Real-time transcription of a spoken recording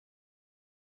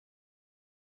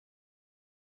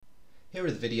Here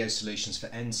are the video solutions for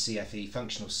NCFE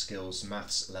Functional Skills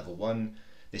Maths Level 1.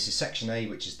 This is Section A,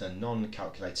 which is the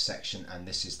non-calculator section, and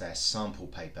this is their sample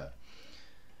paper.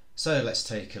 So let's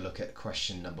take a look at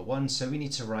question number 1. So we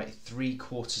need to write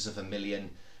 3/4 of a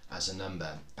million as a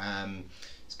number.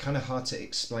 It's kind of hard to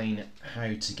explain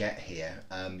how to get here.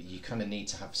 You kind of need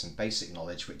to have some basic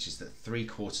knowledge, which is that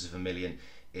 3/4 of a million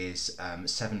is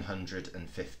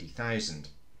 750,000.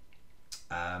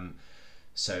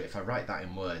 So if I write that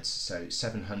in words, so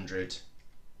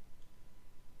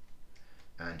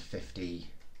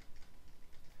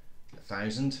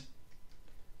 750,000,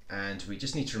 and we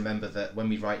just need to remember that when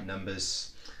we write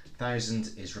numbers,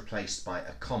 1,000 is replaced by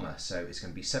a comma, so it's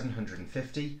going to be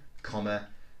 750, comma,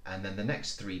 and then the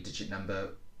next 3-digit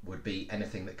number would be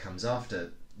anything that comes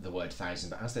after the word 1,000,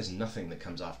 but as there's nothing that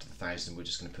comes after the 1,000, we're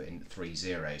just going to put in 3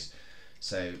 zeros.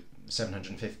 So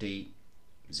 750,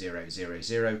 0, 0,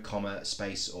 0, comma,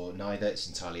 space, or neither. It's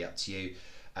entirely up to you.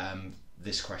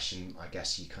 This question, I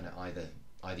guess you kind of either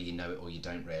you know it or you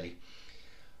don't really.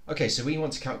 Okay, so we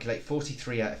want to calculate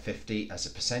 43 out of 50 as a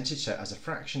percentage. So as a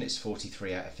fraction, it's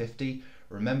 43 out of 50.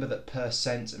 Remember that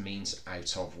percent means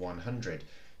out of 100.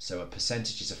 So a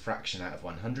percentage is a fraction out of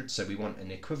 100. So we want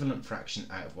an equivalent fraction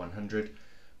out of 100.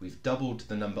 We've doubled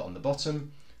the number on the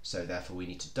bottom, so therefore we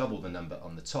need to double the number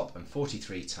on the top, and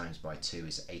 43 times by 2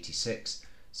 is 86.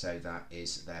 So that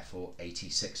is therefore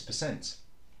 86%.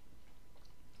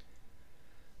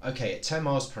 Okay, at 10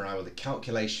 miles per hour, the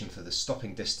calculation for the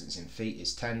stopping distance in feet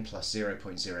is 10 plus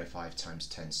 0.05 times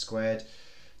 10 squared.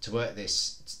 To work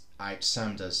this out,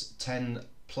 Sam does 10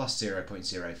 plus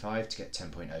 0.05 to get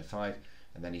 10.05,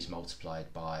 and then he's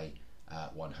multiplied by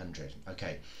 100.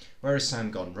 Okay, where has Sam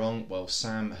gone wrong? Well,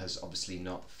 Sam has obviously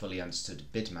not fully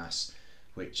understood BIDMAS,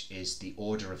 which is the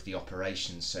order of the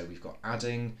operations. So we've got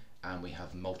adding, and we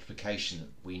have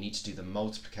multiplication. We need to do the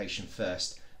multiplication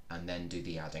first and then do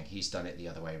the adding. He's done it the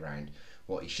other way around.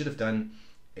 What he should have done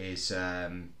is,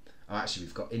 actually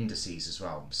we've got indices as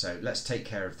well. So let's take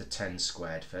care of the 10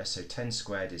 squared first. So 10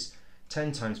 squared is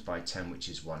 10 times by 10, which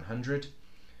is 100.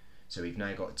 So we've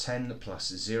now got 10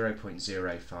 plus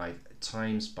 0.05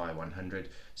 times by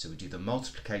 100. So we do the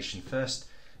multiplication first.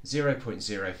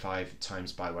 0.05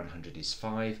 times by 100 is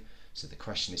 5. So the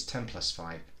question is 10 plus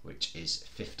 5, which is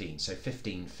 15. So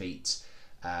 15 feet,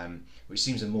 which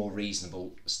seems a more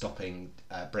reasonable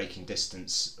braking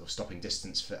distance or stopping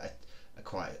distance for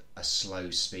quite a slow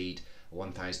speed.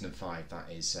 1005. That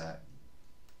is,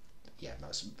 yeah,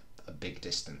 that's a big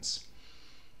distance.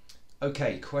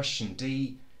 Okay, question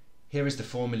D. Here is the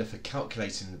formula for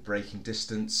calculating the braking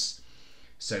distance.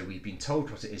 So we've been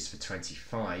told what it is for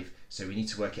 25, so we need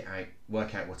to work out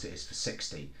what it is for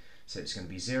 60. So it's going to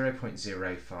be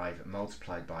 0.05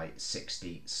 multiplied by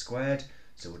 60 squared.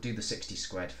 So we'll do the 60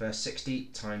 squared first. 60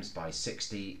 times by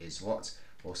 60 is what?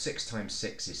 Well, 6 times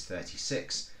 6 is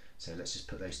 36. So let's just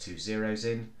put those two zeros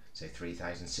in. So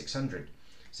 3,600.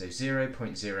 So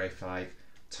 0.05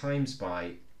 times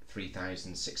by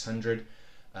 3,600.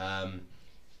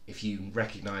 If you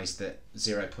recognise that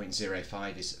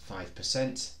 0.05 is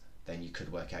 5%, then you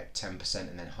could work out 10%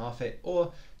 and then half it,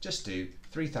 or just do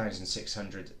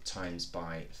 3,600 times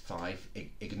by 5.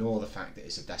 Ignore the fact that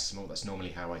it's a decimal. That's normally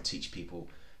how I teach people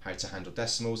how to handle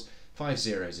decimals. 5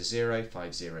 zeros are 0,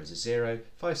 5 zeros are 0,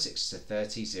 5 sixes are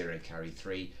 30, 0 carry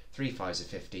 3, 3 fives are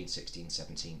 15, 16,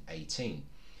 17, 18.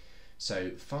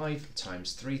 So 5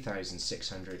 times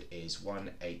 3,600 is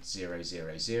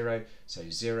 18000, so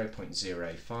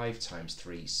 0.05 times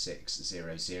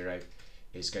 3600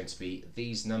 is going to be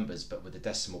these numbers, but with a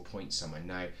decimal point somewhere.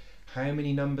 Now, how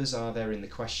many numbers are there in the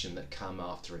question that come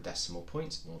after a decimal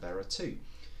point? Well, there are 2.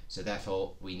 So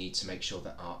therefore, we need to make sure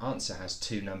that our answer has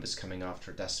 2 numbers coming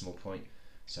after a decimal point.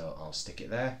 So I'll stick it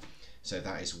there. So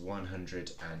that is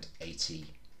 180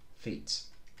 feet.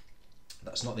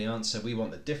 That's not the answer. We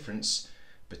want the difference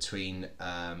between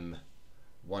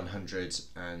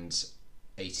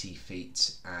 180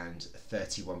 feet and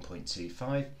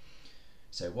 31.25.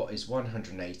 So what is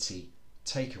 180?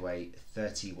 Take away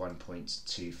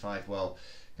 31.25. Well,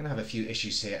 I'm going to have a few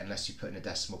issues here unless you put in a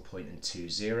decimal point and 2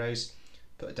 zeros.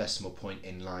 Put a decimal point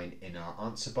in line in our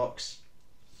answer box.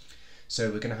 So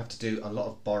we're going to have to do a lot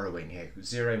of borrowing here.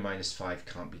 0 minus 5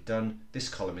 can't be done. This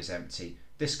column is empty.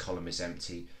 This column is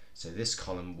empty. So this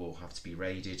column will have to be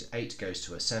raided. 8 goes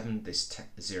to a 7. This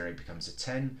 0 becomes a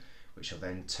 10, which will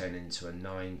then turn into a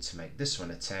 9 to make this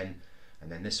one a 10.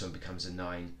 And then this one becomes a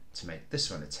 9 to make this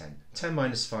one a 10. 10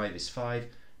 minus 5 is 5,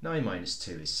 9 minus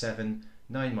 2 is 7,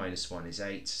 9 minus 1 is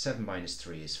 8, 7 minus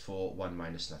 3 is 4, 1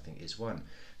 minus nothing is 1.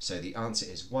 So the answer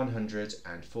is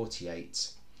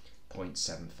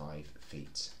 148.75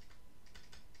 feet.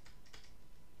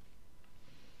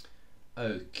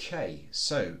 Okay,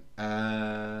 so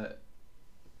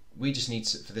we just need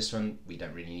to, for this one, we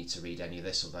don't really need to read any of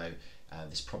this, although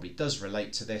this probably does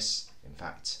relate to this. In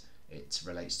fact, it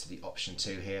relates to the option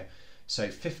 2 here. So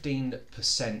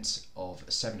 15% of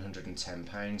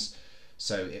 £710.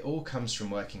 So it all comes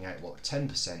from working out what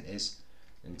 10% is,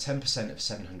 and 10% of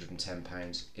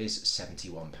 £710 is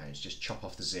 £71. Just chop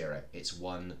off the 0. It's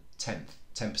 1/10.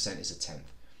 10% is a tenth.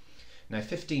 Now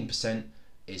 15%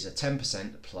 is a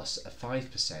 10% plus a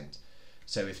 5%.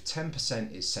 So if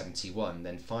 10% is 71,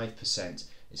 then 5%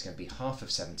 is going to be half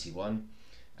of 71.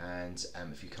 And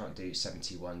if you can't do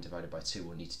 71 divided by 2,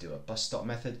 we'll need to do a bus stop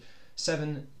method.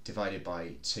 7 divided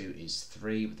by 2 is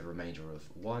 3 with a remainder of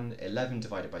 1. 11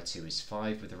 divided by 2 is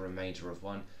 5 with a remainder of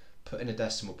 1. Put in a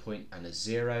decimal point and a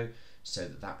 0 so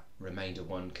that that remainder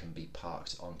 1 can be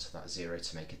parked onto that 0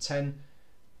 to make a 10.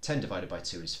 10 divided by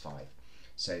 2 is 5.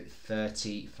 So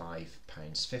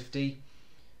 £35.50.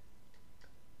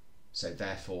 So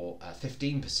therefore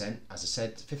 15%, as I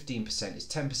said, 15% is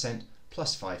 10%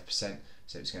 plus 5%.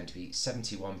 So it's going to be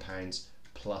 £71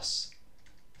 plus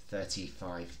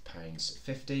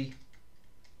 £35.50.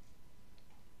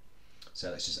 So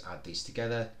let's just add these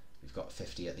together. We've got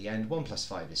 50 at the end. 1 plus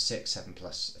 5 is 6. 7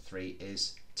 plus 3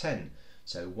 is 10.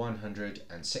 So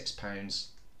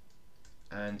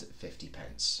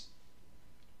 £106.50.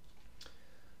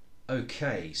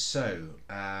 Okay, so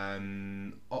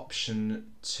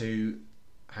option 2,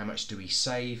 how much do we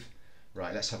save?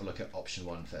 Right, let's have a look at option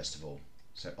 1 first of all.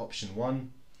 So option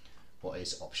 1, what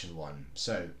is option 1?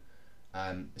 So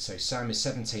Sam is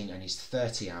 17 and he's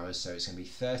 30 hours, so it's going to be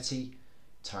 30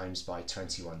 times by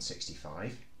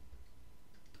 21.65.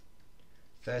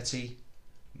 30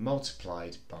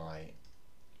 multiplied by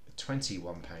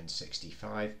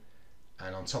 £21.65,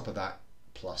 and on top of that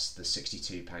plus the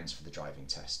 £62 for the driving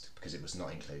test because it was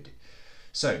not included.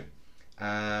 So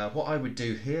what I would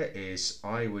do here is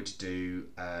I would do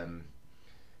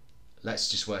let's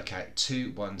just work out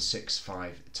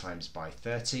 2165 times by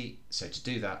 30. So to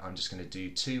do that, I'm just going to do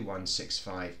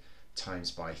 2165 times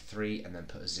by 3 and then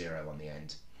put a 0 on the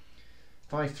end.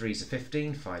 5 3s are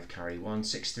 15, 5 carry 1,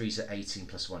 6 3s are 18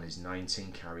 plus 1 is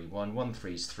 19, carry 1, 1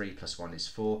 3 is 3 plus 1 is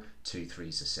 4, 2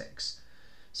 3s are 6.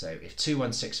 So if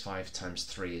 2165 times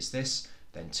 3 is this,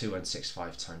 then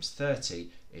 2165 times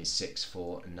 30 is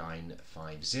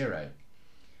 64950.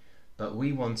 But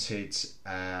we wanted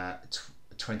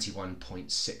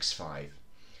 21.65.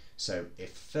 So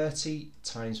if 30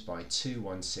 times by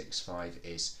 2165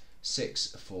 is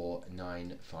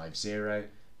 64950,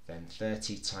 then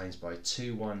 30 times by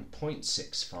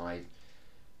 21.65,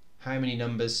 how many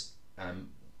numbers?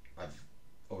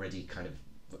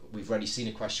 We've already seen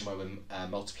a question where we're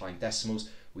multiplying decimals.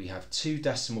 We have 2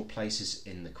 decimal places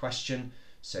in the question,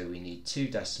 so we need 2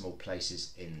 decimal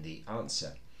places in the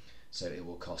answer. So it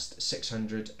will cost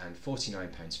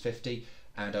 £649.50,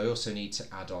 and I also need to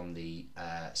add on the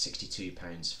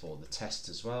 £62 for the test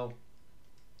as well.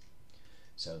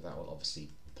 So that will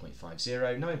obviously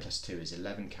 0.50. 9 plus 2 is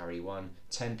 11, carry 1.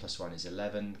 10 plus 1 is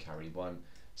 11, carry 1.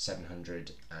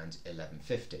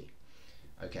 711.50.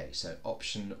 Okay, so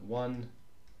option 1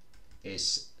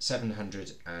 is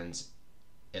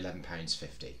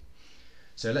 £711.50.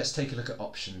 So let's take a look at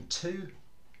option 2.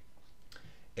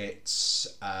 It's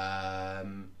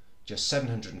just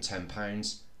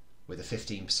 £710 with a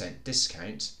 15%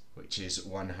 discount, which is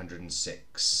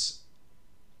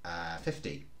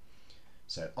 £106.50.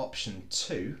 So option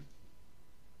 2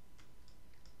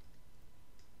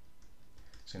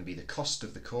 is going to be the cost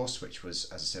of the course, which was,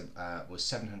 as I said, was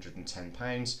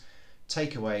 £710.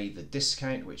 Take away the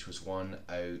discount, which was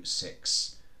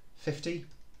 £106.50.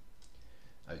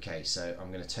 Okay, so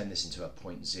I'm going to turn this into a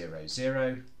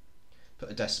 0.00. Put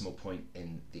a decimal point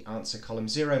in the answer column.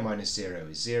 0 minus 0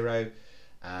 is 0.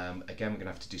 Again, we're going to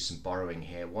have to do some borrowing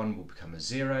here. 1 will become a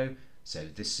 0, so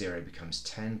this 0 becomes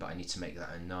 10, but I need to make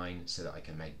that a 9 so that I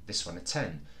can make this one a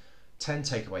 10. 10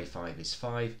 take away 5 is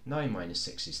 5. 9 minus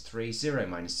 6 is 3. 0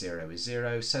 minus 0 is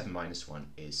 0. 7 minus 1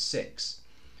 is 6.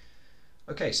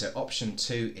 Okay, so option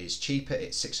 2 is cheaper.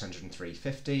 It's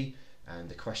 £603.50, and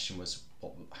the question was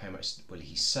how much will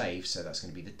he save, so that's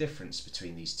going to be the difference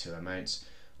between these two amounts.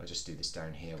 I'll just do this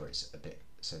down here where it's a bit,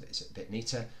 so that it's a bit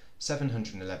neater.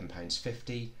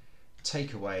 £711.50,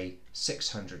 take away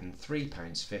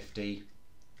 £603.50,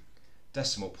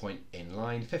 decimal point in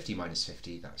line, 50 minus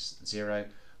 50, that's 0.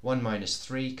 1 minus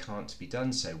 3 can't be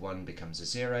done, so 1 becomes a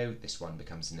 0, this 1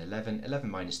 becomes an 11. 11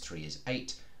 minus 3 is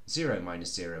 8, 0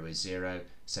 minus 0 is 0,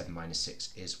 7 minus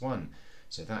 6 is 1.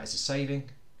 So that is a saving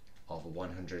of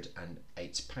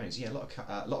 £108. Yeah,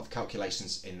 a lot of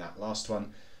calculations in that last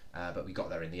one, but we got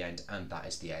there in the end, and that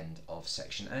is the end of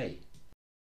section A.